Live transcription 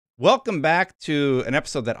Welcome back to an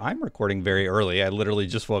episode that I'm recording very early. I literally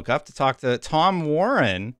just woke up to talk to Tom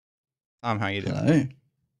Warren. Tom, how you doing? Hello.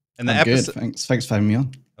 And the I'm good. episode, Thanks for having me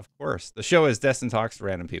on. of course, the show is Destin Talks to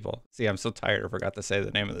Random People. See, I'm so tired I forgot to say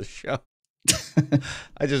the name of the show.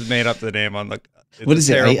 I just made up the name on the. What is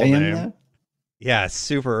it? 8 a.m. name. now? Yeah, it's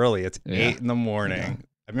super early. It's 8 in the morning. Yeah.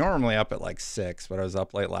 I'm normally up at like 6, but I was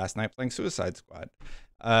up late last night playing Suicide Squad.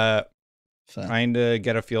 Trying to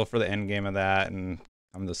get a feel for the end game of that and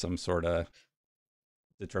come to some sort of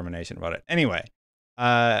determination about it. Anyway,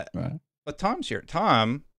 Right. but Tom's here.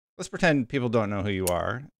 Tom, let's pretend people don't know who you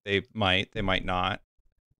are. They might not.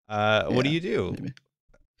 What do you do? Maybe.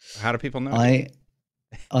 How do people know you?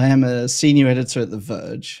 I am a senior editor at The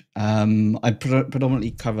Verge. I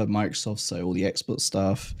predominantly cover Microsoft, so all the Xbox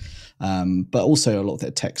stuff, but also a lot of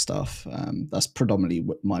their tech stuff. That's predominantly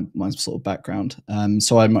my sort of background.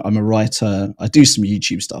 So I'm a writer. I do some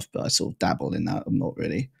YouTube stuff, but I sort of dabble in that. I'm not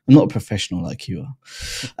a professional like you are.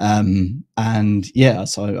 And yeah,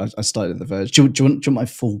 so I started at The Verge. Do you want my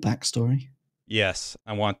full backstory? Yes,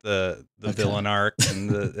 I want the villain arc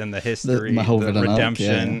and the history, my whole the villain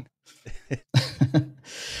redemption. Arc, yeah.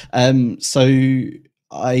 So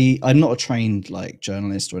I'm not a trained like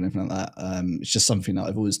journalist or anything like that. It's just something that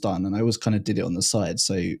I've always done, and I always kind of did it on the side.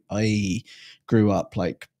 So I grew up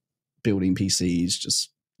like building PCs, just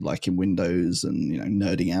liking Windows and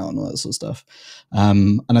nerding out and all that sort of stuff.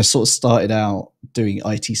 And I sort of started out doing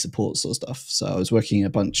IT support sort of stuff. So I was working in a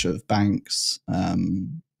bunch of banks,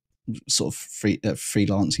 sort of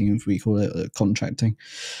freelancing, if we call it, contracting.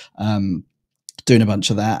 Doing a bunch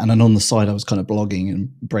of that, and then on the side I was kind of blogging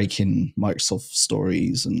and breaking Microsoft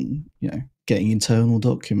stories and getting internal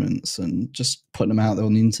documents and just putting them out there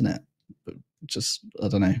on the internet. But just, I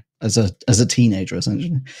don't know, as a teenager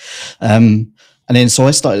essentially. And then so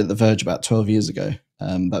I started at The Verge about 12 years ago.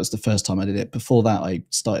 That was the first time I did it. Before that, I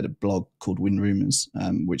started a blog called Win Rumors,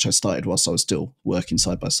 which I started whilst I was still working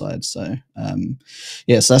side by side. So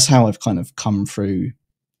so that's how I've kind of come through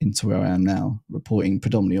into where I am now, reporting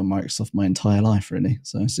predominantly on Microsoft my entire life, really.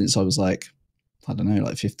 So since I was like, I don't know,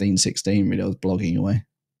 like 15, 16, really, I was blogging away.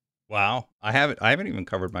 Wow. I haven't even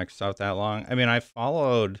covered Microsoft that long. I mean, I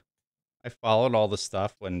followed all the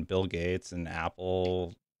stuff when Bill Gates and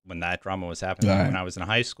Apple, when that drama was happening, Right. when I was in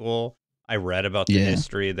high school. I read about the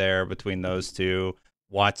history there between those two,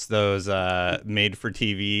 watched those made for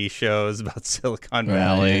TV shows about Silicon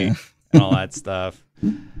Valley and all that stuff.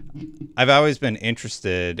 I've always been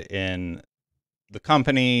interested in the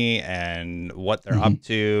company and what they're up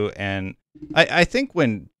to. And I think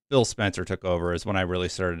when Phil Spencer took over is when I really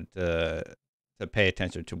started to pay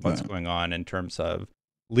attention to what's going on in terms of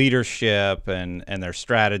leadership and their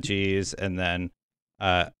strategies. And then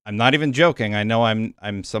I'm not even joking. I know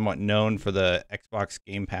I'm somewhat known for the Xbox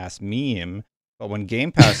Game Pass meme, but when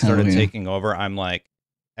Game Pass started taking over, I'm like,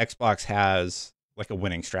 Xbox has like a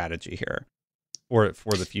winning strategy here for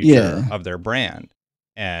the future of their brand.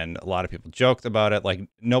 And a lot of people joked about it. Like,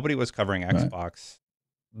 nobody was covering Xbox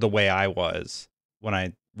the way I was when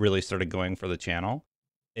I really started going for the channel.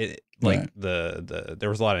 There was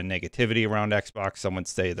a lot of negativity around Xbox. Some would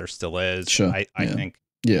say there still is. Sure. I think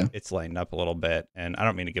it's lightened up a little bit. And I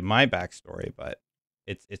don't mean to give my backstory, but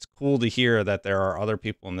it's cool to hear that there are other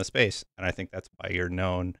people in the space. And I think that's why you're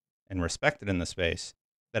known and respected in the space,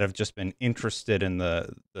 that have just been interested in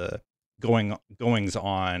the goings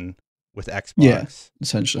on with Xbox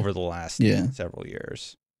essentially over the last several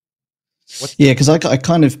years. Because I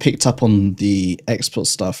kind of picked up on the Xbox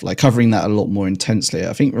stuff, like covering that a lot more intensely.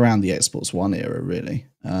 I think around the Xbox One era, really,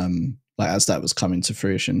 like as that was coming to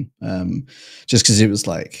fruition, just because it was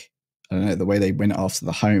like, I don't know, the way they went after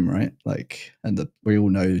the home, right? Like, and we all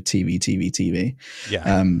know TV.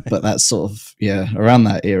 Yeah. But that's sort of around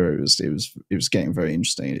that era, it was getting very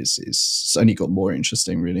interesting. It's only got more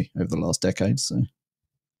interesting really over the last decade. So.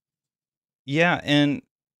 Yeah, and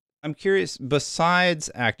I'm curious, besides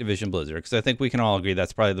Activision Blizzard, because I think we can all agree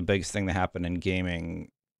that's probably the biggest thing that happened in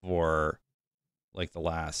gaming for like the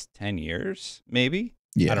last 10 years, maybe?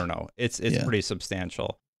 Yeah. I don't know. It's pretty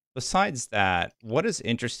substantial. Besides that, what has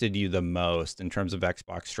interested you the most in terms of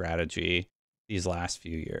Xbox strategy these last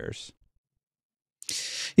few years?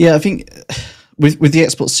 Yeah, I think with the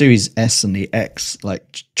Xbox Series S and the X,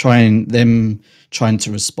 like trying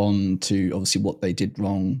to respond to obviously what they did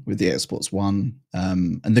wrong with the Xbox One,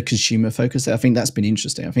 and the consumer focus there. I think that's been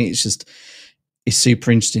interesting. I think it's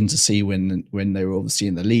super interesting to see when they were obviously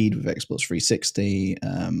in the lead with Xbox 360,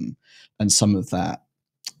 and some of that,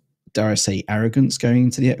 dare I say, arrogance going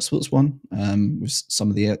into the Xbox One, with some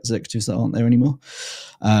of the executives that aren't there anymore.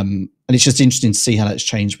 And it's just interesting to see how that's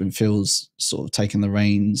changed when Phil's sort of taken the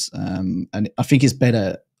reins. And I think it's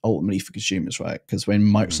better. ultimately for consumers, right? Because when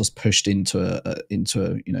Microsoft's pushed into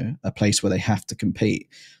a place where they have to compete,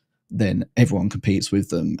 then everyone competes with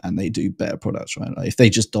them and they do better products, right? Like if they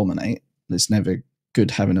just dominate, it's never good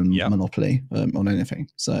having a monopoly on anything.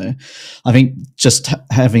 So I think just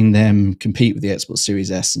having them compete with the Xbox Series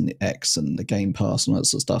S and the X and the Game Pass and all that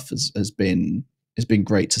sort of stuff has been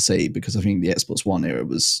great to see, because I think the Xbox One era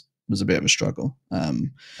was a bit of a struggle. I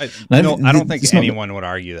don't think anyone would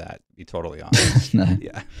argue that, to be totally honest. No.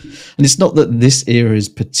 Yeah. And it's not that this era is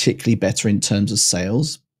particularly better in terms of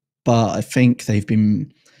sales, but I think they've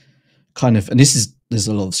been kind of, and there's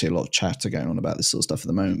obviously a lot of chatter going on about this sort of stuff at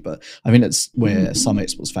the moment, but I mean, it's where some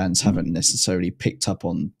Xbox fans haven't necessarily picked up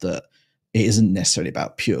on that it isn't necessarily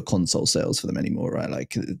about pure console sales for them anymore, right?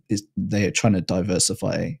 Like they're trying to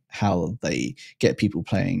diversify how they get people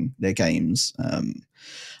playing their games. And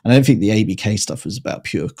I don't think the ABK stuff was about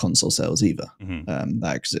pure console sales either,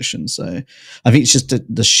 that acquisition. So I think it's just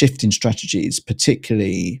the shift in strategies,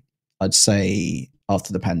 particularly, I'd say,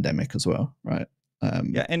 after the pandemic as well, right?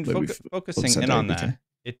 Yeah, and focusing in on that,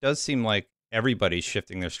 it does seem like everybody's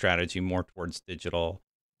shifting their strategy more towards digital.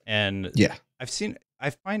 And yeah, I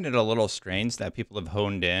find it a little strange that people have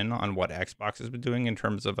honed in on what Xbox has been doing in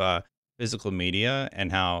terms of physical media,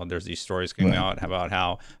 and how there's these stories coming out about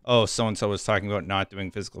how, oh, so-and-so was talking about not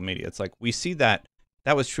doing physical media. It's like, we see that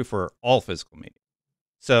was true for all physical media.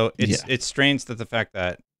 So it's strange that the fact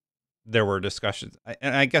that there were discussions,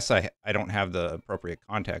 and I guess I don't have the appropriate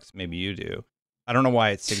context. Maybe you do. I don't know why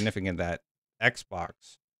it's significant that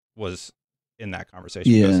Xbox was in that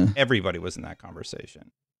conversation, because everybody was in that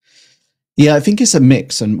conversation. Yeah, I think it's a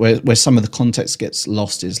mix, and where some of the context gets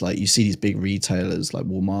lost is like you see these big retailers like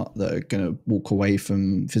Walmart that are going to walk away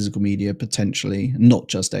from physical media potentially, not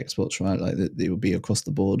just Xbox, right? Like it will be across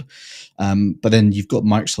the board. But then you've got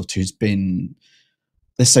Microsoft, who's been,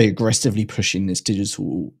 let's say, aggressively pushing this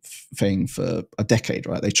digital thing for a decade,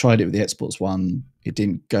 right? They tried it with the Xbox One. It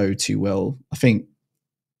didn't go too well. I think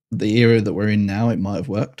the era that we're in now, it might have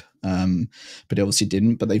worked, but it obviously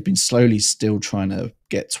didn't. But they've been slowly still trying to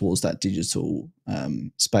get towards that digital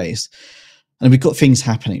space. And we've got things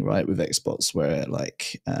happening, right, with Xbox where,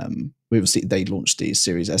 like, we obviously, they launched the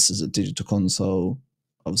Series S as a digital console.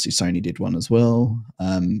 Obviously, Sony did one as well,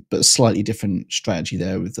 but a slightly different strategy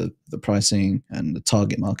there with the pricing and the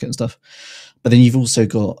target market and stuff. But then you've also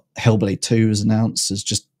got Hellblade 2 as announced as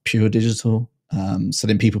just pure digital. So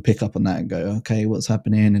then people pick up on that and go, okay, what's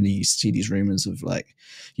happening? And you see these rumors of like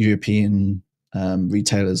European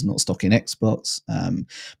retailers not stocking Xbox.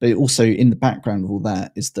 But also in the background of all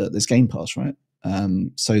that is that there's Game Pass, right?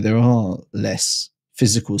 So there are less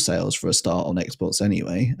physical sales for a start on Xbox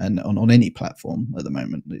anyway, and on any platform at the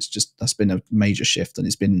moment. It's just, that's been a major shift, and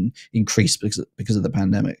it's been increased because of the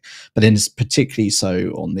pandemic. But then it's particularly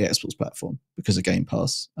so on the Xbox platform because of Game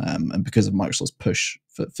Pass, and because of Microsoft's push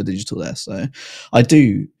for digital there. So I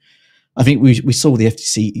think we saw the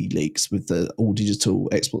FTC leaks with the all digital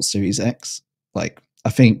Xbox Series X. Like, I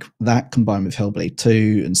think that combined with Hellblade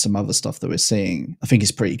 2 and some other stuff that we're seeing, I think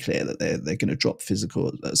it's pretty clear that they're going to drop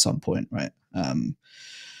physical at some point, right?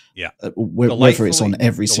 Whether it's on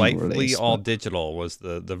every single release. All digital was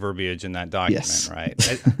the verbiage in that document, right?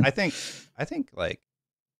 I think like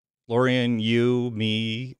Florian, you,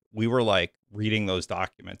 me, we were like reading those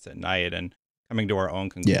documents at night and coming to our own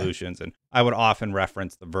conclusions. And I would often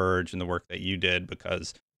reference The Verge and the work that you did,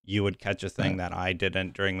 because you would catch a thing that I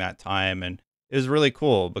didn't during that time. And it was really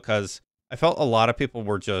cool, because I felt a lot of people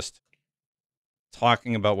were just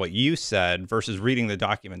talking about what you said versus reading the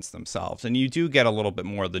documents themselves. And you do get a little bit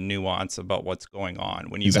more of the nuance about what's going on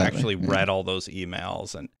when you've actually read all those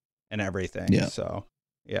emails and everything. Yeah. So,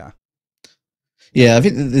 yeah. Yeah, I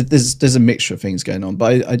think there's a mixture of things going on,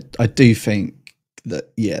 but I do think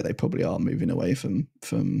that, they probably are moving away from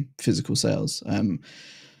physical sales.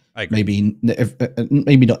 Maybe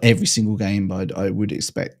not every single game, but I would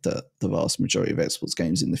expect that the vast majority of Xbox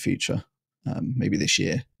games in the future, maybe this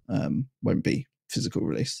year, won't be physical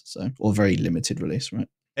release, or very limited release, right?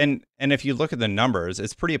 And if you look at the numbers,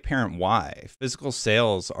 it's pretty apparent why physical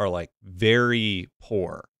sales are like very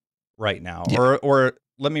poor right now. Or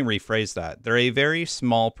let me rephrase that. They're a very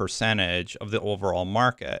small percentage of the overall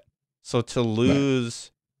market. So to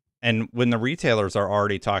lose, and when the retailers are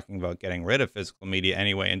already talking about getting rid of physical media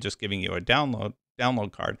anyway and just giving you a download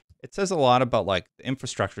card, it says a lot about like the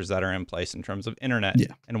infrastructures that are in place in terms of internet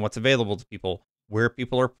and what's available to people, where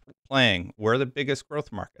people are playing, where are the biggest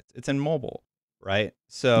growth markets. It's in mobile, right?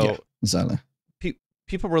 So exactly.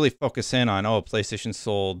 People really focus in on, PlayStation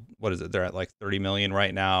sold, what is it? They're at like 30 million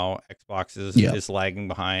right now. Xbox is lagging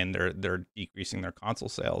behind. They're decreasing their console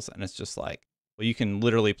sales, and it's just like, well, you can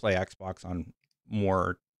literally play Xbox on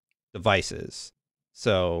more devices.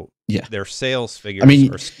 So yeah, their sales figures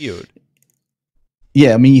are skewed.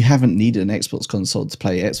 Yeah, I mean, you haven't needed an Xbox console to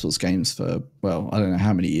play Xbox games for, well, I don't know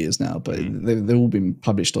how many years now, but they've all been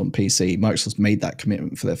published on PC. Microsoft's made that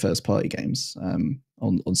commitment for their first party games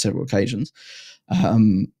on several occasions.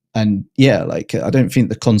 And yeah, like, I don't think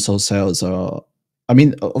the console sales are, I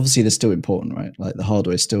mean, obviously they're still important, right? Like the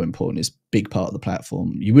hardware is still important. It's a big part of the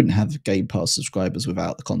platform. You wouldn't have Game Pass subscribers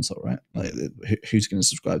without the console, right? Like who's going to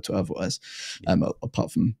subscribe to otherwise?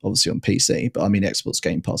 Apart from obviously on PC, but I mean Xbox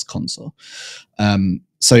Game Pass console.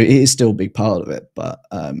 So it is still a big part of it, but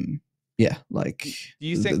yeah, like do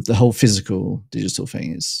you think the whole physical digital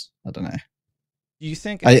thing is, I don't know. Do you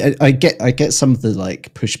think I get some of the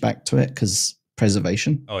like pushback to it because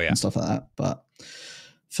preservation and stuff like that, but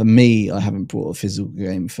for me, I haven't brought a physical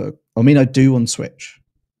game for. I mean, I do on Switch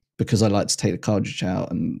because I like to take the cartridge out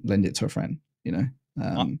and lend it to a friend. You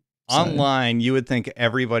know, online, you would think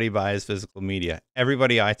everybody buys physical media.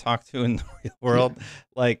 Everybody I talk to in the real world,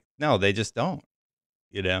 like, no, they just don't.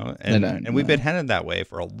 You know, and we've been headed that way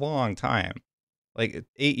for a long time. Like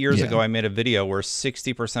 8 years ago, I made a video where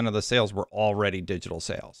 60% of the sales were already digital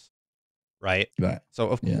sales. Right. So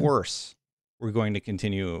of course, we're going to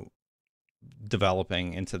continue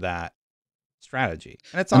developing into that strategy,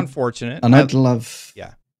 and it's unfortunate. And I'd love,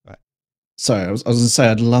 yeah. Sorry, I was going to say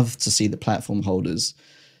I'd love to see the platform holders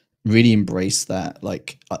really embrace that,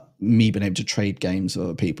 like me being able to trade games with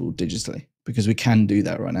other people digitally, because we can do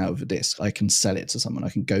that right now with a disc. I can sell it to someone. I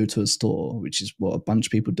can go to a store, which is what a bunch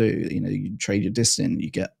of people do. You know, you trade your discs in, you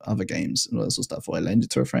get other games and all that sort of stuff, or I lend it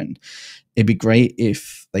to a friend. It'd be great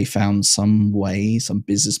if they found some way, some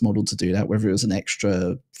business model to do that, whether it was an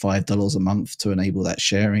extra $5 a month to enable that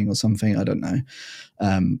sharing or something. I don't know.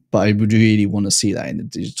 But I would really want to see that in the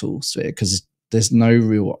digital sphere, because there's no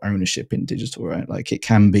real ownership in digital, right? Like it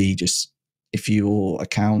can be just if your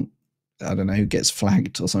account, I don't know, gets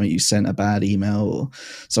flagged or something, you sent a bad email or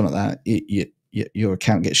something like that, your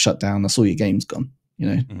account gets shut down. That's all your game's gone. You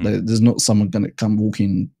know, there's not someone going to come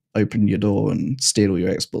walking, open your door and steal all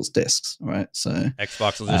your Xbox discs, right? So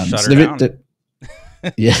Xbox will just shut her down.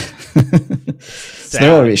 Yeah. So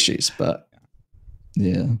there are issues, but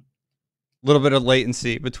yeah. A little bit of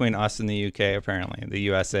latency between us and the UK, apparently. The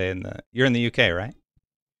USA and you're in the UK, right?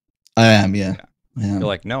 I am, yeah. You're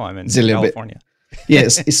like, no, I'm in California. Yeah,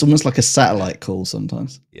 it's almost like a satellite call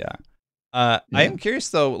sometimes. Yeah. I am curious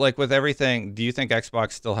though, like with everything, do you think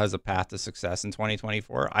Xbox still has a path to success in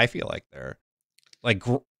 2024? I feel like they're like,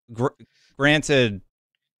 granted,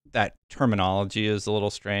 that terminology is a little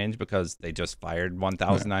strange because they just fired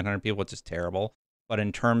 1,900 people, which is terrible. But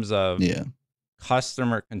in terms of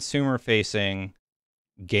consumer facing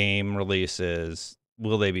game releases,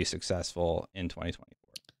 will they be successful in 2024?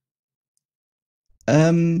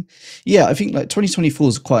 Yeah, I think like 2024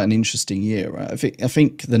 is quite an interesting year, right? I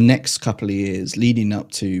think the next couple of years leading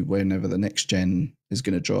up to whenever the next gen is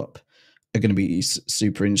going to drop are going to be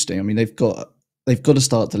super interesting. I mean, they've got to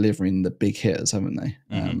start delivering the big hitters, haven't they?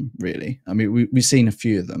 Really. I mean, we've seen a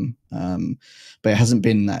few of them, but it hasn't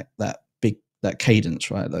been that cadence,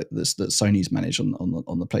 right? Like that Sony's managed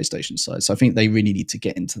on the PlayStation side. So I think they really need to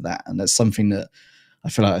get into that, and that's something that I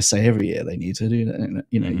feel like I say every year they need to do that.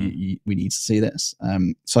 You know, we need to see this.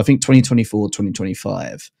 So I think 2024,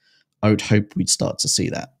 2025, I would hope we'd start to see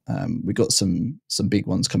that. We got some big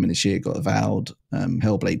ones coming this year. Got Avowed,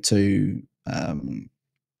 Hellblade 2,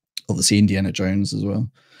 obviously Indiana Jones as well.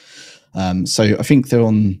 So I think they're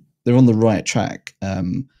on the right track.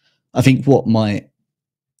 I think what might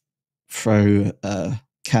throw a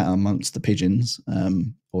cat amongst the pigeons,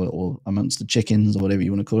 or amongst the chickens, or whatever you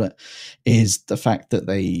want to call it, is the fact that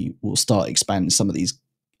they will start expanding some of these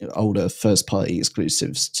older first-party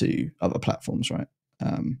exclusives to other platforms, right?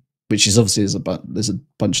 Which is obviously there's a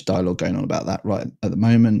bunch of dialogue going on about that right at the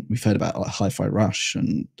moment. We've heard about like Hi-Fi Rush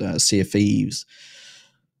and Sea of Thieves,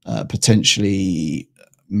 potentially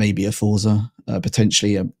maybe a Forza,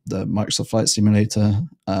 potentially the Microsoft Flight Simulator.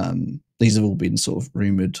 These have all been sort of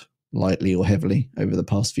rumored lightly or heavily over the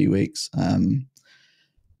past few weeks.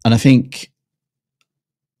 And I think,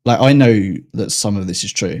 like, I know that some of this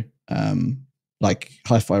is true. Like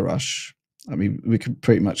Hi-Fi Rush, I mean, we could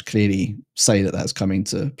pretty much clearly say that that's coming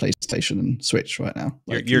to PlayStation and Switch right now.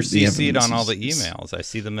 Like, you're CC'd on all the emails. I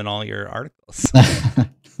see them in all your articles.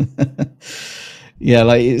 Yeah,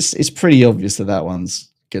 like it's pretty obvious that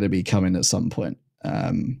one's going to be coming at some point.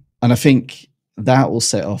 And I think that will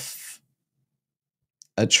set off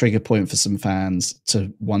a trigger point for some fans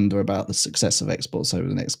to wonder about the success of Xbox over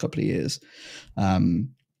the next couple of years. I think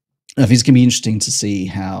it's going to be interesting to see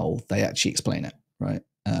how they actually explain it, right?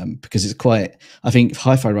 because it's quite. I think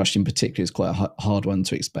Hi-Fi Rush in particular is quite a hard one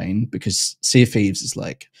to explain, because Sea of Thieves is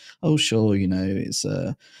like, oh sure, you know,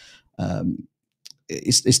 um,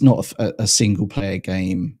 it's not a single player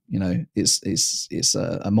game, you know. It's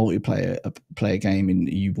a multiplayer player game, and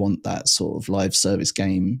you want that sort of live service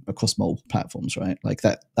game across multiple platforms, right? Like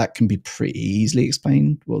that can be pretty easily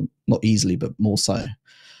explained. Well, not easily, but more so.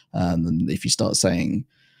 And if you start saying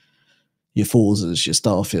your Forzas, your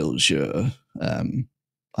Starfields, your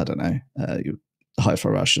I don't know, your Hi-Fi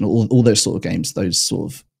Rush, and all those sort of games, those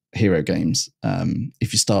sort of hero games.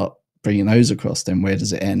 If you start bringing those across, then where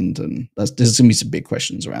does it end? And there's going to be some big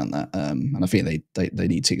questions around that. And I think they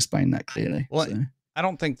need to explain that clearly. Well, so. I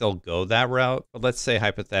don't think they'll go that route, but let's say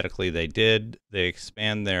hypothetically they did. They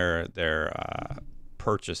expand their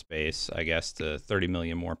purchase base, I guess, to 30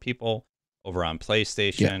 million more people over on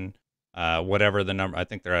PlayStation. Yeah. Whatever the number, I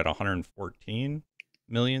think they're at 114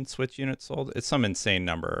 million Switch units sold. It's some insane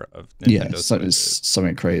number of Nintendo Switches. It's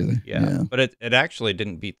something crazy. Yeah. But it actually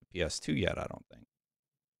didn't beat the PS2 yet, I don't think.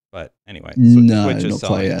 But anyway, no, Switch is not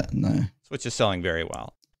selling, quite yet. No, Switch is selling very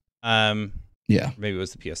well. Yeah, maybe it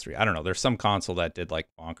was the PS3. I don't know. There's some console that did like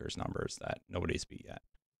bonkers numbers that nobody's beat yet.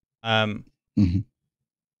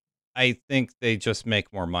 I think they just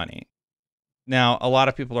make more money. Now, a lot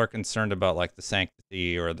of people are concerned about like the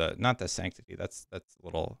sanctity, or not the sanctity. That's a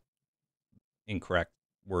little incorrect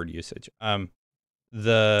word usage.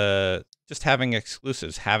 The just having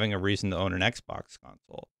exclusives, having a reason to own an Xbox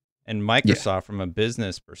console. And Microsoft, from a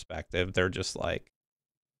business perspective, they're just like,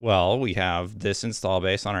 well, we have this install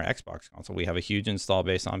base on our Xbox console. We have a huge install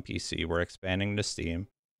base on PC. We're expanding to Steam.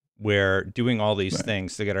 We're doing all these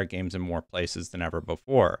things to get our games in more places than ever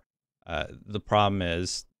before. The problem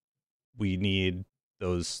is we need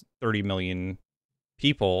those 30 million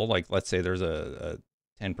people. Like, let's say there's a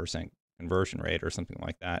 10% conversion rate or something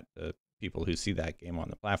like that to people who see that game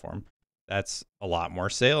on the platform. That's a lot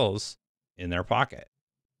more sales in their pocket.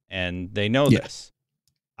 And they know this.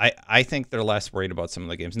 I think they're less worried about some of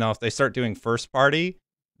the games. Now, if they start doing first party,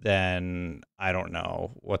 then I don't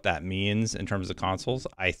know what that means in terms of consoles.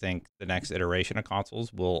 I think the next iteration of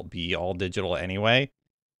consoles will be all digital anyway.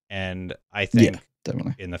 And I think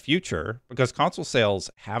in the future, because console sales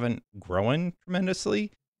haven't grown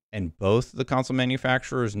tremendously, and both the console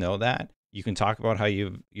manufacturers know that, you can talk about how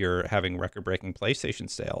you're having record-breaking PlayStation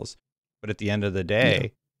sales, but at the end of the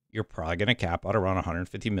day, you're probably going to cap out around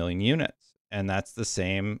 150 million units. And that's the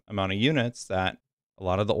same amount of units that a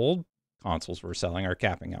lot of the old consoles were selling are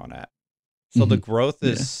capping out at. So the growth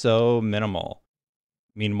is so minimal.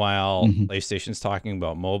 Meanwhile, PlayStation's talking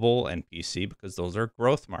about mobile and PC because those are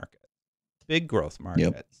growth markets, big growth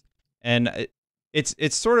markets. And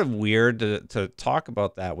it's sort of weird to talk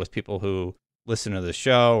about that with people who listen to the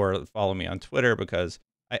show or follow me on Twitter, because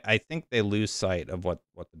I think they lose sight of what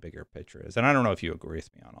the bigger picture is. And I don't know if you agree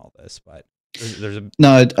with me on all this, but there's a...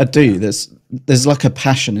 No, I do. There's like a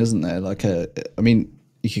passion, isn't there? Like I mean,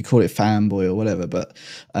 you could call it fanboy or whatever, but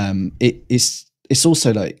it's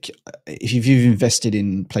also like, if you've invested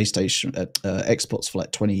in PlayStation, Xbox for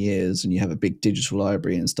like 20 years, and you have a big digital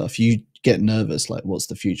library and stuff, you get nervous, like, what's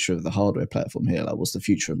the future of the hardware platform here? Like, what's the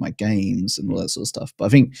future of my games and all that sort of stuff? But I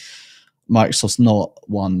think Microsoft's not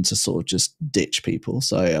one to sort of just ditch people.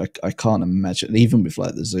 So I can't imagine, even with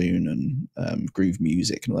like the Zune and Groove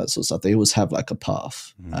Music and all that sort of stuff, they always have like a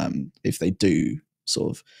path. If they do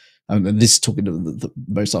sort of, and this is talking to the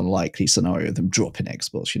most unlikely scenario of them dropping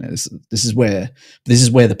Xbox, you know, this is where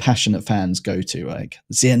the passionate fans go to, right?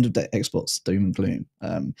 It's the end of the Xbox, doom and gloom.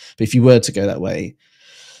 But if you were to go that way,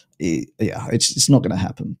 it's not going to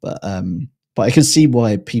happen. But I can see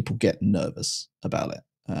why people get nervous about it.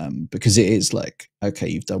 Because it is like, okay,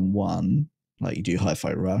 you've done one, like you do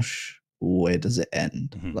Hi-Fi Rush, where does it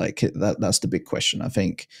end? Like that's the big question. I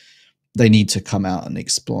think they need to come out and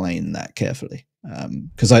explain that carefully.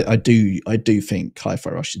 Because I do think Hi-Fi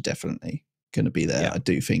Rush is definitely going to be there. I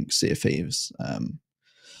do think Sea of Thieves.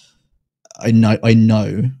 I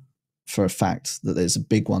know for a fact that there's a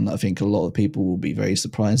big one that I think a lot of people will be very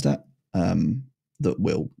surprised at. That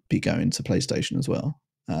will be going to PlayStation as well.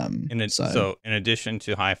 So in addition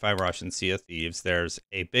to Hi-Fi Rush and Sea of Thieves, there's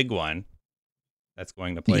a big one that's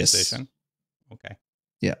going to PlayStation. Okay.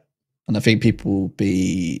 Yeah. And I think people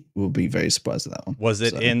will be very surprised at that one. Was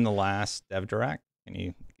it in the last Dev Direct? Can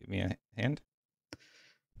you give me a hint?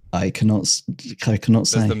 I cannot say.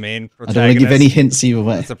 Does the main protagonist, I don't want to give any hints either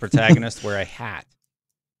way. Does the protagonist wear a hat?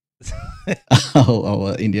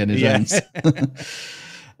 Indiana Jones.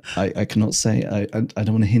 I cannot say. I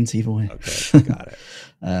don't want to hint either way. Okay, got it.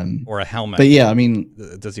 Or a helmet. But yeah, I mean,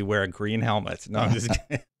 does he wear a green helmet? No, I'm just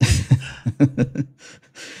kidding.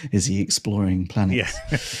 Is he exploring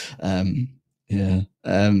planets? Yeah. Yeah.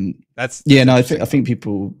 That's Yeah. No, interesting, I think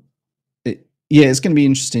people. Yeah, it's going to be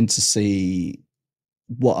interesting to see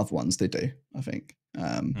what other ones they do. I think,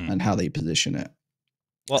 and how they position it.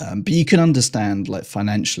 Well, But you can understand, like,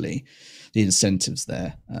 financially, the incentives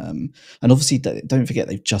there, and obviously don't forget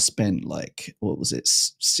they've just spent, like, what was it,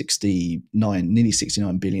 nearly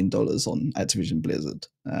 $69 billion on Activision Blizzard.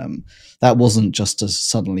 That wasn't just to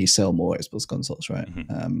suddenly sell more Xbox consoles, right?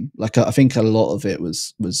 Like, I think a lot of it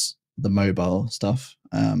was the mobile stuff.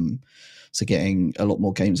 So getting a lot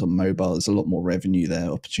more games on mobile, there's a lot more revenue there,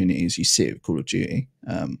 opportunities. You see it with Call of Duty.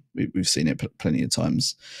 We've seen it plenty of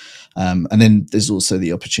times. And then there's also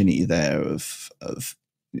the opportunity there of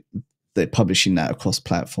they're publishing that across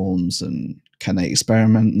platforms, and can they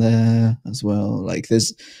experiment there as well? Like,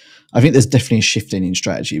 I think there's definitely a shifting in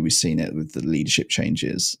strategy. We've seen it with the leadership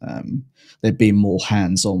changes. They've been more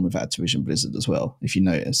hands-on with Activision Blizzard as well. If you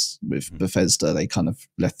notice, with Bethesda, they kind of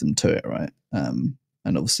left them to it, right? And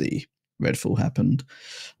obviously Redfall happened.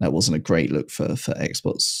 That wasn't a great look for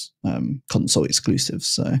Xbox console exclusives.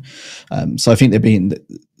 So I think they're being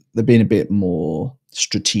a bit more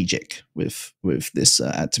strategic with this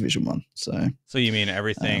Activision one. So you mean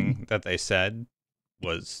everything that they said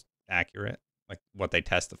was accurate? Like what they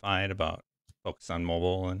testified about focus on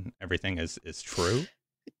mobile and everything is true?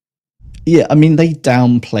 Yeah, I mean, they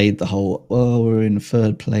downplayed the whole, oh, we're in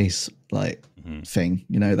third place, like, thing.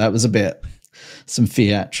 You know, that was a bit, some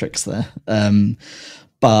theatrics there.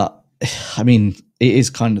 But I mean, it is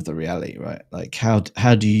kind of the reality, right? Like, how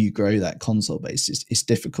do you grow that console base? It's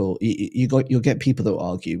difficult. You'll get people that will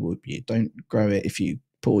argue, well, you don't grow it if you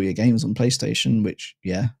put all your games on PlayStation, which,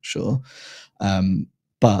 yeah, sure.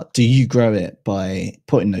 But do you grow it by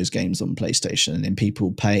putting those games on PlayStation, and then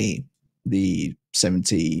people pay the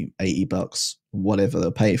 70, $80, whatever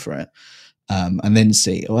they'll pay for it, and then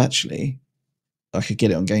see, oh, actually, I could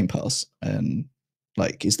get it on Game Pass? And,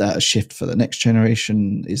 like, is that a shift for the next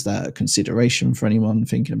generation? Is that a consideration for anyone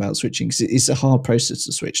thinking about switching? 'Cause it's a hard process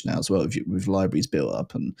to switch now as well, with libraries built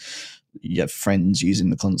up and you have friends using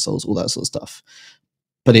the consoles, all that sort of stuff.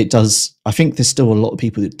 But it does. I think there's still a lot of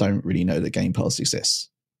people that don't really know that Game Pass exists,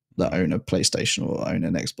 that own a PlayStation or own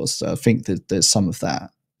an Xbox. So I think that there's some of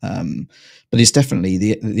that. But it's definitely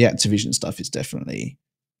the Activision stuff is definitely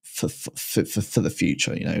for the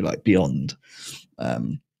future. You know, like beyond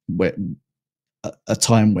where a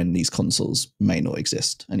time when these consoles may not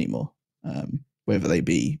exist anymore, whether they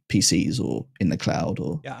be PCs or in the cloud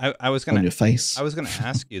or I was gonna on your face. I was gonna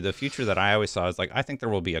ask you, the future that I always saw is, like, I think there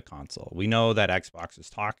will be a console. We know that Xbox is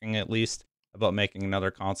talking, at least, about making another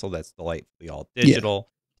console that's delightfully all digital.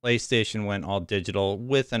 Yeah. PlayStation went all digital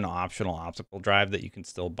with an optional optical drive that you can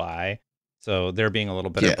still buy. So they're being a little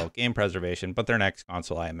better about game preservation. But their next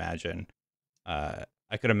console, I imagine, I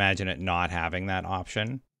could imagine it not having that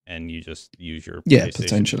option, and you just use your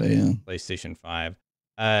PlayStation 5.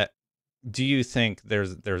 Do you think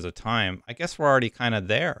there's a time, I guess we're already kind of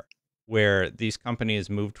there, where these companies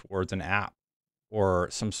move towards an app or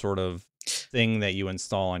some sort of thing that you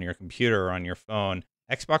install on your computer or on your phone?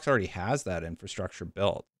 Xbox already has that infrastructure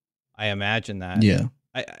built. I imagine that. Yeah.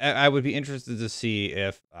 I would be interested to see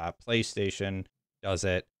if PlayStation does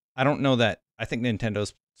it. I don't know that. I think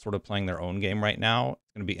Nintendo's sort of playing their own game right now.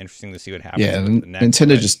 It's going to be interesting to see what happens. Yeah, with the next,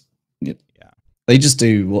 Nintendo just they just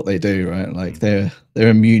do what they do, right? Like they're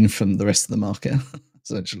immune from the rest of the market,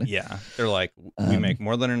 essentially. Yeah, they're like, we make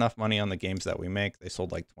more than enough money on the games that we make. They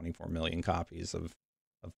sold like 24 million copies of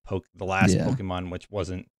the last Pokemon, which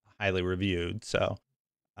wasn't highly reviewed. So,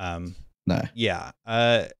 no, yeah,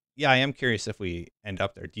 I am curious if we end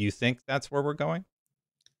up there. Do you think that's where we're going?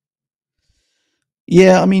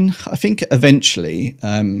 Yeah, I mean, I think eventually,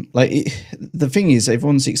 the thing is,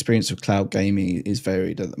 everyone's experience with cloud gaming is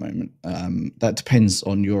varied at the moment. That depends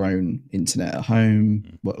on your own internet at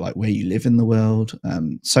home, where you live in the world.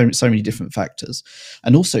 So many different factors,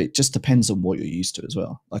 and also it just depends on what you're used to as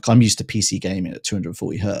well. Like, I'm used to PC gaming at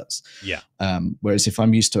 240 hertz. Yeah. Whereas if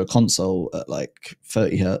I'm used to a console at like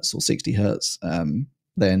 30 hertz or 60 hertz, then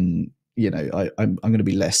I'm going to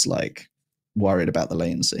be less like worried about the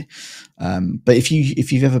latency. But if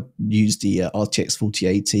you've ever used the RTX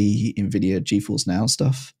 4080 NVIDIA GeForce Now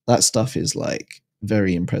stuff, that stuff is like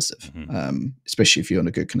very impressive, especially if you're on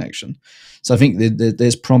a good connection. So I think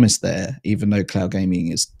there's promise there, even though cloud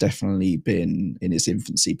gaming has definitely been in its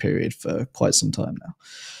infancy period for quite some time now.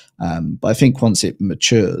 But I think once it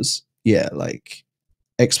matures, like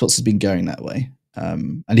Xbox has been going that way.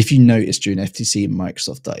 And if you notice during FTC and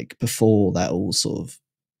Microsoft, like before that all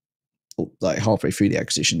like halfway through the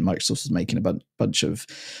acquisition, Microsoft was making a bunch of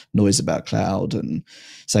noise about cloud and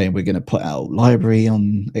saying we're going to put out library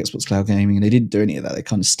on Xbox Cloud Gaming, and they didn't do any of that. They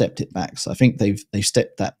kind of stepped it back. So I think they've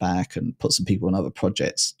stepped that back and put some people on other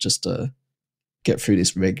projects just to get through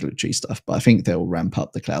this regulatory stuff. But I think they'll ramp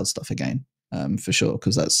up the cloud stuff again, for sure,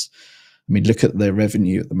 because that's. I mean, look at their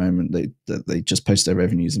revenue at the moment. They just post their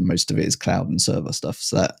revenues, and most of it is cloud and server stuff.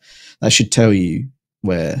 So that should tell you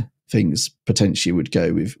where things potentially would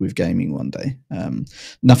go with gaming one day.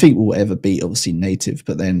 Nothing will ever be obviously native,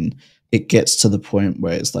 but then it gets to the point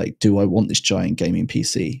where it's like, do I want this giant gaming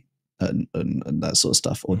PC and that sort of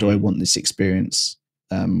stuff, or do I want this experience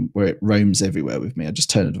where it roams everywhere with me? I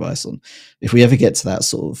just turn a device on. If we ever get to that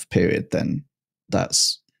sort of period, then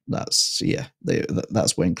that's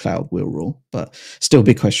when cloud will rule, but still a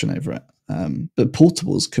big question over it. But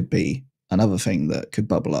portables could be another thing that could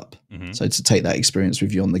bubble up. So to take that experience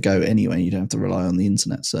with you on the go anyway, you don't have to rely on the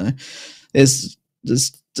internet. So there's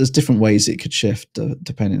different ways it could shift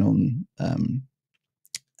depending on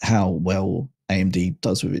how well AMD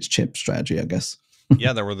does with its chip strategy, I guess.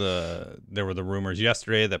 Yeah, there were the rumors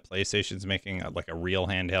yesterday that PlayStation's making like a real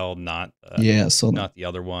handheld, not the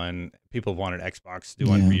other one. People have wanted Xbox to do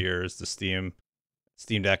one for years. The Steam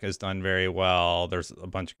Deck has done very well. There's a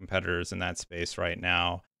bunch of competitors in that space right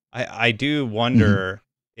now. I do wonder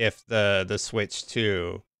if the Switch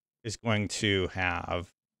 2 is going to have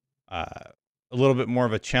a little bit more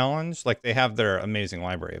of a challenge. Like, they have their amazing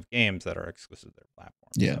library of games that are exclusive to their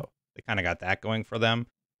platform. Yeah. So they kind of got that going for them.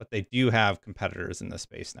 But they do have competitors in this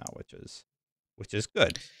space now, which is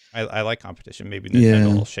good. I like competition. Maybe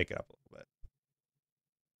Nintendo will shake it up a little bit.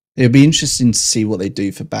 It'd be interesting to see what they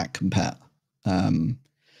do for back compat,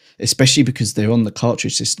 especially because they're on the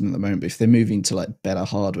cartridge system at the moment. But if they're moving to like better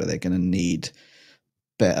hardware, they're going to need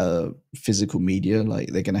better physical media. Like,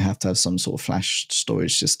 they're going to have some sort of flash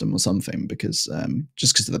storage system or something, because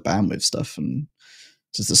just because of the bandwidth stuff and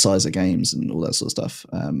just the size of games and all that sort of stuff.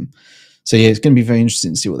 So yeah, it's going to be very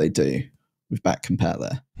interesting to see what they do with back compat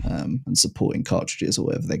there, and supporting cartridges or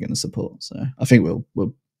whatever they're going to support. So I think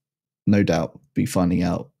we'll no doubt be finding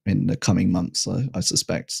out in the coming months. I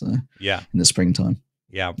suspect. So yeah, in the springtime.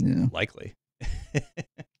 Yeah. Likely.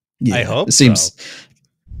 Yeah, I hope it seems. So.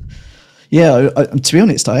 Yeah, to be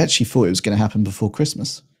honest, I actually thought it was going to happen before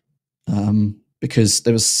Christmas, because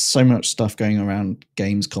there was so much stuff going around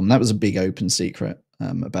Gamescom. That was a big open secret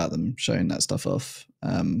about them showing that stuff off.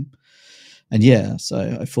 And yeah,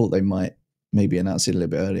 so I thought they might maybe announce it a little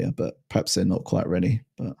bit earlier, but perhaps they're not quite ready.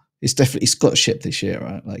 But it's got to ship this year,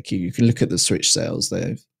 right? Like, you can look at the Switch sales;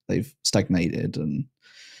 they've stagnated, and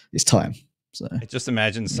it's time. So I just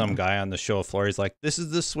imagine some guy on the show floor. He's like, "This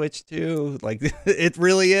is the Switch 2. Like, it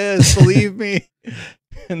really is. Believe me."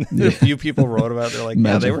 And a few people wrote about it. They're like,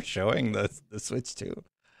 "Yeah, they were showing the Switch 2,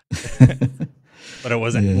 but it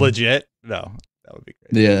wasn't legit." No, that would be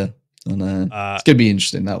great. Yeah. And it's gonna be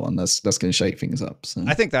interesting, that one. That's gonna shake things up. So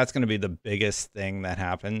I think that's gonna be the biggest thing that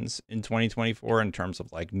happens in 2024 in terms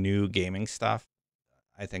of like new gaming stuff.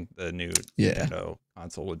 I think the new Nintendo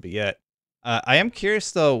console would be it. I am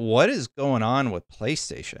curious though, what is going on with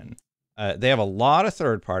PlayStation? They have a lot of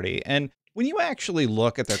third party, and when you actually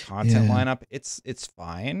look at their content lineup, it's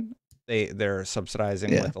fine. They're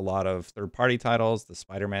subsidizing with a lot of third party titles. The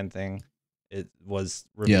Spider-Man thing, it was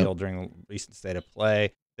revealed during the recent State of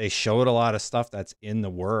Play. They showed a lot of stuff that's in the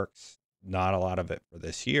works, not a lot of it for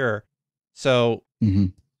this year. So do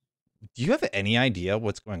you have any idea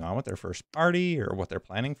what's going on with their first party or what they're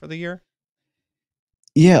planning for the year?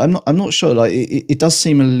 Yeah, I'm not sure. Like, it does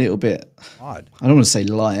seem a little bit odd. I don't want to say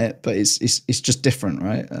light, but it's just different,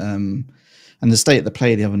 right? And the State of the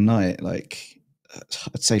Play the other night, like,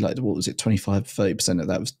 I'd say, like, what was it, 25-30% of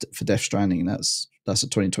that was for Death Stranding, and that's a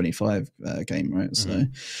 2025 game, right? So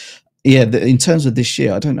yeah, in terms of this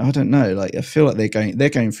year, I don't know. Like, I feel like they're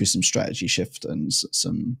going through some strategy shift and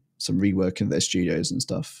some reworking of their studios and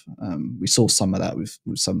stuff. We saw some of that with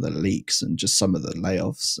some of the leaks and just some of the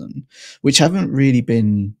layoffs, and which haven't really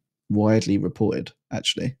been widely reported,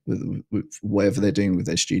 actually, with whatever they're doing with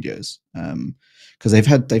their studios, because they've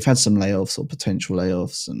had some layoffs or potential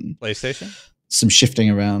layoffs, and PlayStation. Some shifting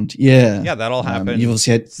around. Yeah, that'll happen. You've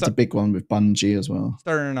obviously had the big one with Bungie as well.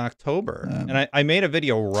 Started in October. And I made a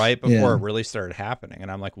video right before it really started happening. And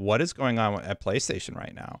I'm like, what is going on at PlayStation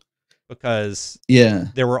right now? Because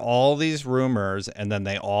there were all these rumors, and then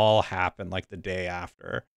they all happened like the day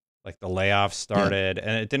after. Like, the layoffs started,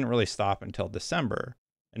 and it didn't really stop until December.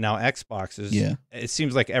 And now Xbox is, it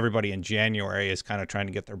seems like everybody in January is kind of trying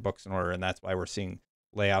to get their books in order. And that's why we're seeing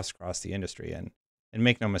layoffs across the industry. And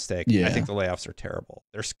make no mistake, I think the layoffs are terrible.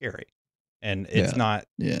 They're scary. And it's not,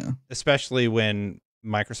 especially when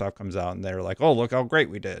Microsoft comes out and they're like, "Oh, look how great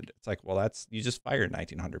we did." It's like, well, you just fired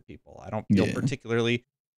 1,900 people. I don't feel particularly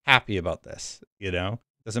happy about this.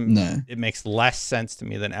 Doesn't it makes less sense to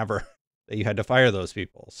me than ever that you had to fire those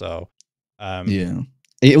people. So,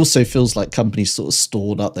 it also feels like companies sort of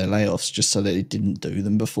stored up their layoffs just so that they didn't do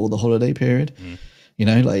them before the holiday period.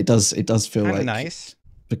 Like it does feel kinda like nice.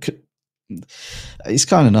 Because it's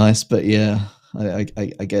kind of nice, but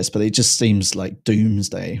I guess, but it just seems like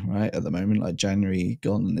doomsday right at the moment. Like January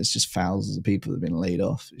gone, and there's just thousands of people that have been laid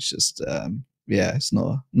off. It's just it's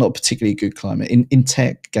not a particularly good climate in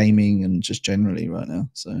tech, gaming, and just generally right now.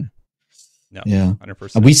 So no,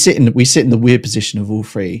 100%. And we sit in the weird position of all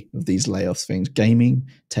three of these layoff things: gaming,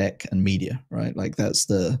 tech, and media. Right, like that's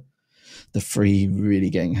the three really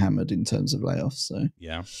getting hammered in terms of layoffs. So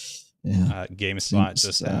GameSpot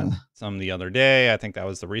just had some the other day. I think that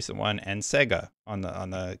was the recent one, and Sega on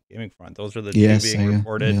the gaming front. Those are the two being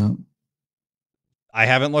reported. I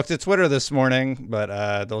haven't looked at Twitter this morning,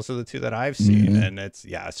 but those are the two that I've seen, and it's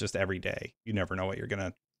just every day. You never know what you're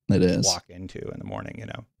gonna walk into in the morning,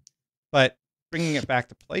 But bringing it back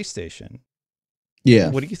to PlayStation,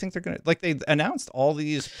 what do you think they're gonna like? They announced all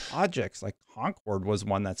these projects. Like Concord was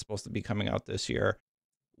one that's supposed to be coming out this year.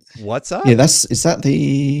 What's up? Yeah, that's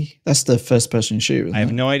the first person shooter. I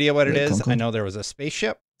have no idea what it is. Concord? I know there was a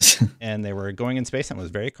spaceship and they were going in space and it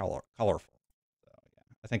was very colorful. So,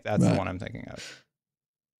 I think that's the one I'm thinking of.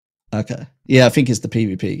 Okay. Yeah, I think it's the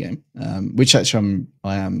PvP game, which actually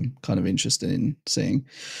I am kind of interested in seeing.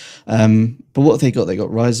 But what have they got? They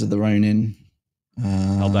got Rise of the Ronin.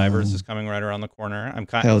 Helldivers is coming right around the corner. I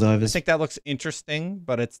think that looks interesting,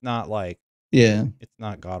 but it's not like it's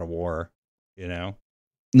not God of War,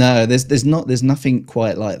 No, there's nothing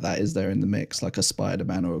quite like that, is there, in the mix, like a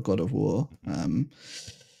Spider-Man or a God of War? I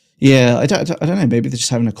don't know. Maybe they're just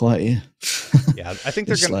having a quiet year. I think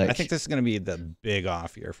they're gonna. I think this is gonna be the big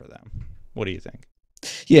off year for them. What do you think?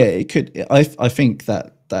 Yeah, it could. I think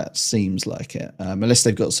that seems like it, unless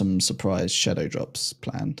they've got some surprise shadow drops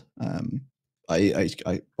planned.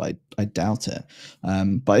 I doubt it.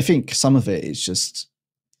 But I think some of it is just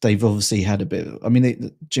they've obviously had a bit. I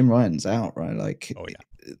mean, Jim Ryan's out, right? Like,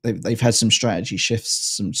 they've had some strategy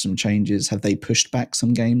shifts, some changes. Have they pushed back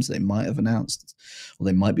some games they might have announced, or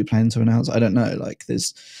they might be planning to announce? I don't know. Like,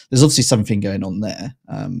 there's obviously something going on there.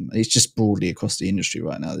 It's just broadly across the industry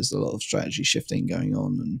right now. There's a lot of strategy shifting going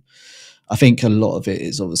on, and I think a lot of it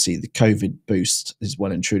is obviously the COVID boost is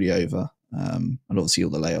well and truly over. And obviously all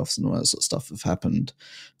the layoffs and all that sort of stuff have happened.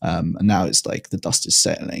 And now it's like the dust is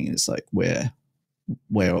settling, and it's like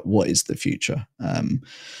what is the future? And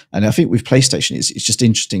I think with PlayStation, it's just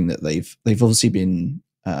interesting that they've obviously been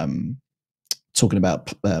talking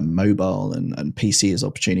about mobile and PC as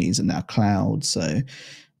opportunities, and now cloud. So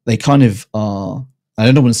they kind of are. I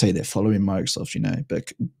don't want to say they're following Microsoft,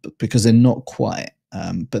 but because they're not quite.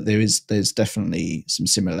 But there's definitely some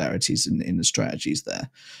similarities in the strategies there.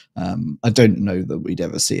 I don't know that we'd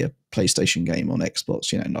ever see a PlayStation game on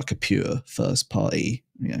Xbox, like a pure first party,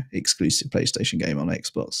 exclusive PlayStation game on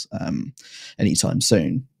Xbox anytime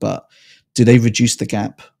soon. But do they reduce the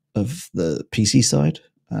gap of the PC side?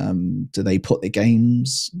 Do they put the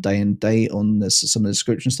games day and date on some of the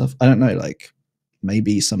subscription stuff? I don't know. Like,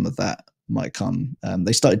 maybe some of that might come.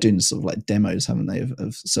 They started doing sort of like demos, haven't they,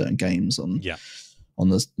 of certain games on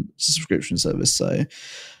the subscription service. So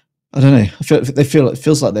I don't know. It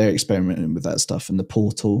feels like they're experimenting with that stuff, and the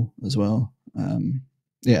portal as well.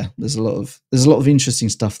 There's a lot of interesting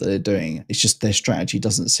stuff that they're doing. It's just their strategy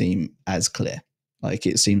doesn't seem as clear. Like,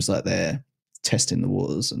 it seems like they're testing the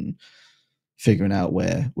waters and figuring out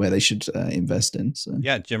where they should invest in. So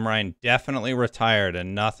Jim Ryan definitely retired,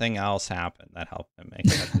 and nothing else happened that helped him make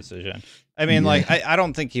that decision. I mean, like, I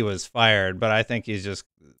don't think he was fired, but I think he's just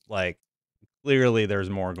like, clearly there's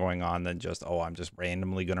more going on than just, I'm just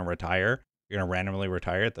randomly going to retire. You're going to randomly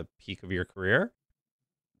retire at the peak of your career.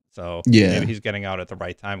 So maybe he's getting out at the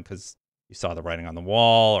right time because you saw the writing on the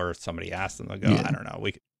wall, or somebody asked him to go. I don't know.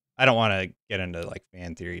 I don't want to get into like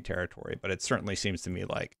fan theory territory, but it certainly seems to me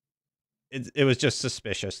like it was just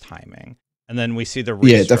suspicious timing. And then we see the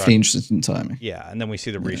definitely interesting timing. And then we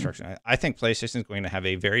see the restructuring. I think PlayStation is going to have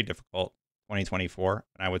a very difficult 2024,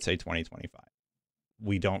 and I would say 2025.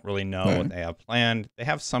 We don't really know what they have planned. They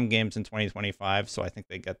have some games in 2025, so I think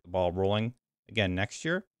they get the ball rolling again next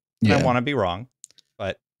year. And I want to be wrong,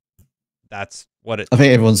 but that's what it. I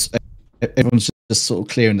think everyone's just sort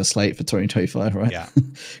of clearing the slate for 2025, right? Yeah.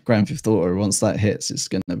 Grand Theft Auto, once that hits, it's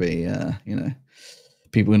going to be,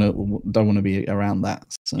 people don't want to be around that.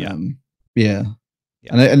 So, And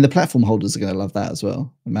the platform holders are going to love that as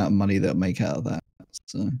well. The amount of money they'll make out of that.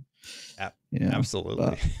 So,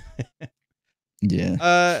 absolutely.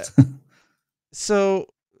 Yeah. So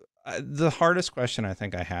the hardest question I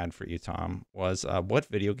think I had for you, Tom, was what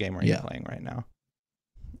video game are you playing right now?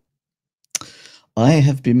 I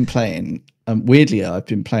have been playing. Weirdly, I've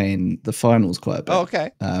been playing the finals quite a bit. Oh,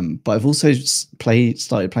 okay. But I've also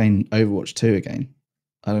started playing Overwatch 2 again.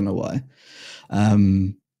 I don't know why.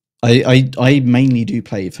 I mainly do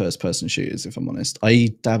play first person shooters, if I'm honest.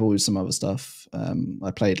 I dabble with some other stuff.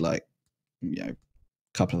 I played like, you know, a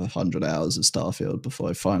couple of 100 hours of Starfield before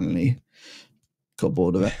I finally got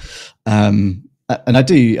bored of it. And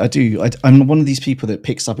I'm one of these people that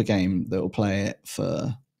picks up a game that will play it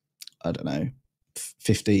for, I don't know,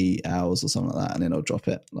 50 hours or something like that, and then I'll drop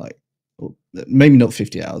it. Like, maybe not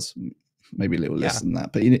 50 hours, maybe a little less than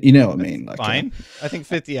that, but you know what I mean. Like, fine. I think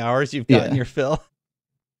 50 hours you've gotten your fill.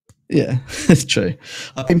 Yeah, it's true.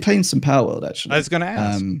 I've been playing some Power World actually. I was going to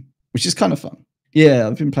ask, which is kind of fun. Yeah,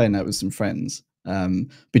 I've been playing that with some friends. Been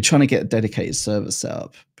trying to get a dedicated server set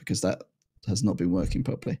up because that has not been working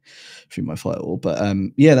properly through my firewall. But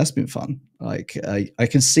yeah, that's been fun. Like, I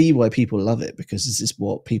can see why people love it, because this is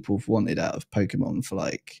what people have wanted out of Pokemon for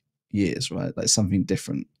like years, right? Like something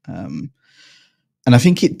different. And I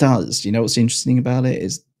think it does. You know what's interesting about it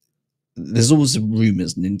is there's always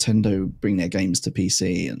rumors Nintendo bring their games to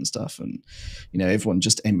PC and stuff, and you know everyone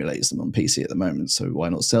just emulates them on PC at the moment. So why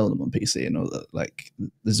not sell them on PC and all that? Like,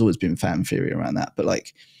 there's always been fan theory around that, but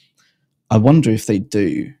like, I wonder if they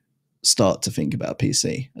do start to think about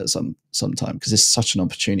PC at some time, because it's such an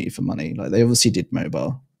opportunity for money. Like, they obviously did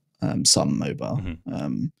mobile, some mobile,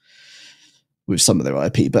 with some of their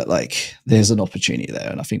IP, but like, there's an opportunity there,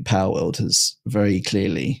 and I think Power World has very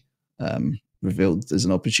clearly revealed there's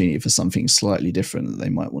an opportunity for something slightly different that they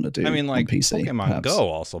might want to do. I mean, like, on PC, Pokemon perhaps. Go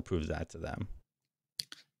also proves that to them.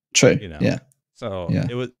 True. You know? Yeah. So yeah,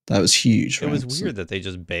 that was huge. It was weird that they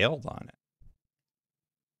just bailed on it.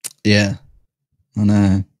 Yeah, I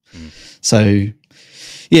know. So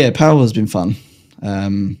yeah, Power has been fun.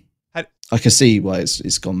 I can see why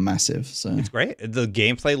it's gone massive. So it's great. The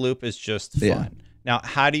gameplay loop is just fun. Now,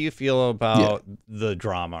 how do you feel about the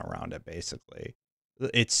drama around it? Basically,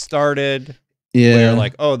 it started where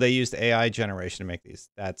like, oh, they used AI generation to make these.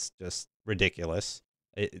 That's just ridiculous.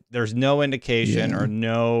 There's no indication or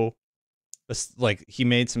no, like, he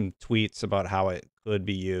made some tweets about how it could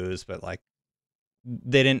be used, but like,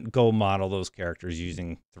 they didn't go model those characters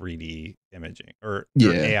using 3D imaging or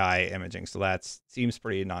AI imaging. So that seems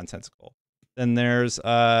pretty nonsensical. Then there's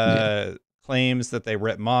claims that they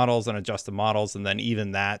rip models and adjusted models, and then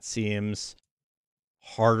even that seems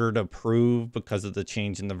harder to prove because of the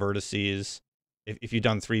change in the vertices. If you've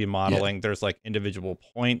done 3D modeling, there's like individual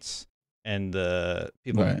points, and the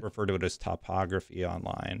people refer to it as topography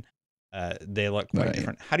online. They look quite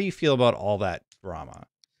different. How do you feel about all that drama?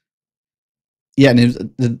 Yeah,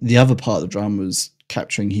 and the other part of the drama was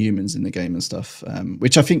capturing humans in the game and stuff,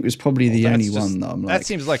 which I think was probably the only one that I'm like... That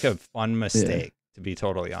seems like a fun mistake, to be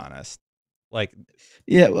totally honest. Like,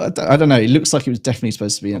 yeah, well, I don't know. It looks like it was definitely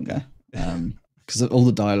supposed to be in there, because of all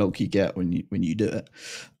the dialogue you get when you do it.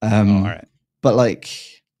 All right. But like,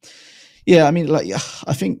 yeah, I mean, like,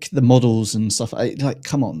 I think the models and stuff, like,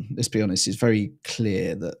 come on, let's be honest. It's very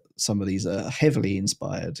clear that some of these are heavily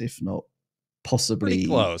inspired, if not possibly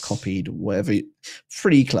copied, whatever.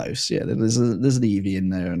 Pretty close. Yeah, there's an Eevee in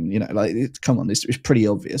there, and you know, like, come on, it's pretty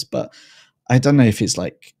obvious. But I don't know if it's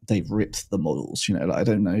like they've ripped the models, you know, like, I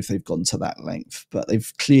don't know if they've gone to that length, but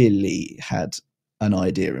they've clearly had an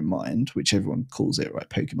idea in mind, which everyone calls it, right?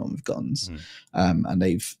 Pokemon with guns. And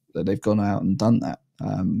they've gone out and done that.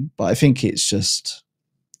 But I think it's just,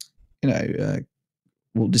 you know,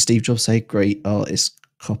 what did Steve Jobs say? Great artist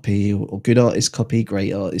copy, or good artist copy,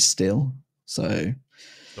 great artist steal. So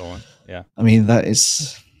yeah, I mean,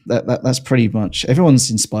 that's pretty much,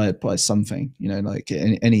 everyone's inspired by something, you know, like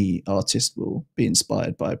any artist will be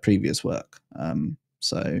inspired by a previous work.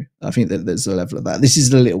 So I think that there's a level of that. This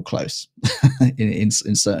is a little close in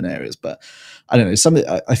certain areas, but I don't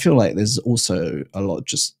know. I feel like there's also a lot,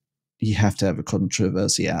 just, you have to have a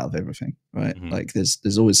controversy out of everything, right? Like,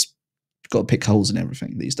 there's always got to pick holes in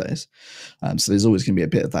everything these days. So there's always going to be a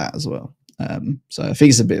bit of that as well. So I think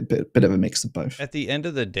it's a bit of a mix of both. At the end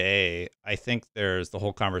of the day, I think there's the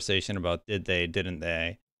whole conversation about did they, didn't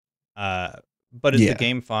they? But is the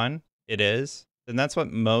game fun? It is. And that's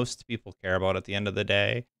what most people care about at the end of the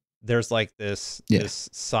day. There's like this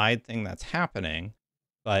side thing that's happening,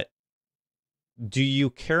 but do you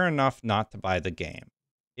care enough not to buy the game?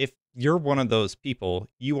 If you're one of those people,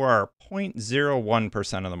 you are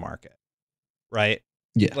 0.01% of the market, right?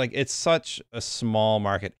 Yeah. Like, it's such a small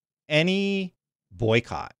market. Any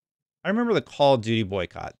boycott. I remember the Call of Duty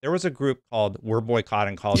boycott. There was a group called We're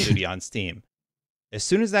Boycotting Call of Duty on Steam. as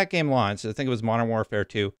soon as that game launched, I think it was Modern Warfare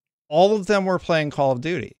 2, all of them were playing Call of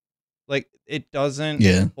Duty. Like, it doesn't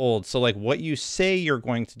hold. So like what you say you're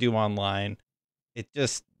going to do online, it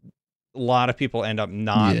just, a lot of people end up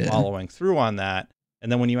not following through on that.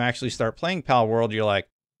 And then when you actually start playing Pal World, you're like,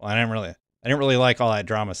 well, I didn't really like all that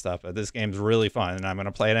drama stuff, but this game's really fun and I'm going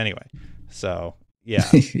to play it anyway. So yeah.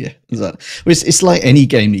 Yeah, exactly. It's like any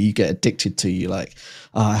game that you get addicted to. You like,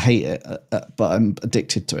 oh, I hate it, but I'm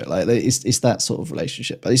addicted to it. Like it's that sort of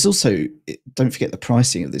relationship. But it's also, don't forget the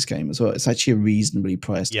pricing of this game as well. It's actually a reasonably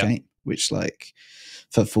priced game, which like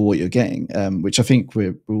for what you're getting, which I think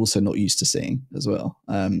we're also not used to seeing as well.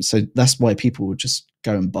 So that's why people would just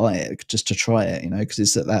go and buy it just to try it, you know, because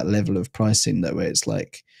it's at that level of pricing that where it's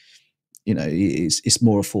like, you know, it's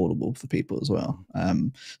more affordable for people as well.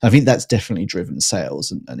 I think that's definitely driven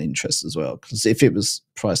sales and interest as well. Because if it was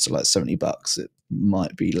priced at like $70, it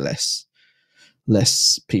might be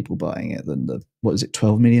less people buying it than the, what is it,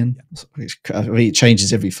 12 million? I mean, it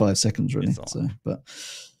changes every 5 seconds, really. So, but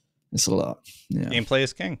it's a lot. Yeah, gameplay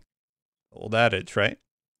is king. Old adage, right?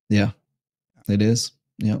 Yeah, it is.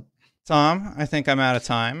 Yep. Tom, I think I'm out of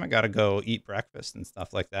time. I got to go eat breakfast and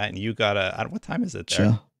stuff like that. And you gotta, what time is it there?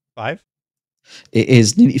 Sure. 5? It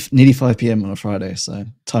is nearly 5 p.m. on a Friday, so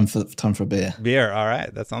time for a beer. Beer, all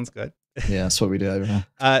right, that sounds good. Yeah, that's what we do over here.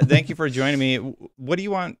 Thank you for joining me. What do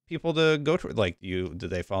you want people to go to? Like, do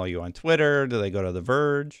they follow you on Twitter? Do they go to The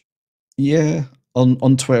Verge? Yeah,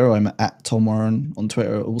 on Twitter, I'm at Tom Warren on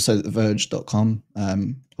Twitter. Also at theverge.com.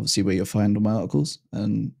 Obviously where you'll find all my articles,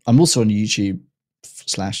 and I'm also on YouTube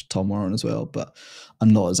 / Tom Warren as well, but I'm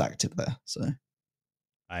not as active there. So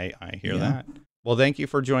I hear that. Well, thank you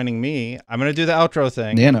for joining me. I'm going to do the outro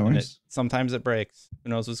thing. Yeah, no worries. Sometimes it breaks. Who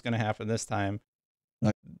knows what's going to happen this time?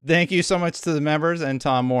 Thank you so much to the members and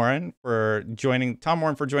Tom Warren for joining. Tom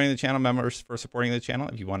Warren for joining the channel. Members for supporting the channel.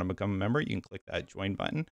 If you want to become a member, you can click that join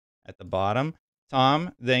button at the bottom.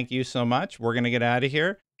 Tom, thank you so much. We're going to get out of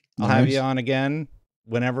here. I'll have you on again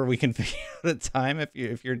whenever we can figure out a time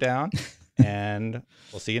if you're down. And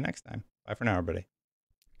we'll see you next time. Bye for now, everybody.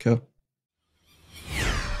 Cool.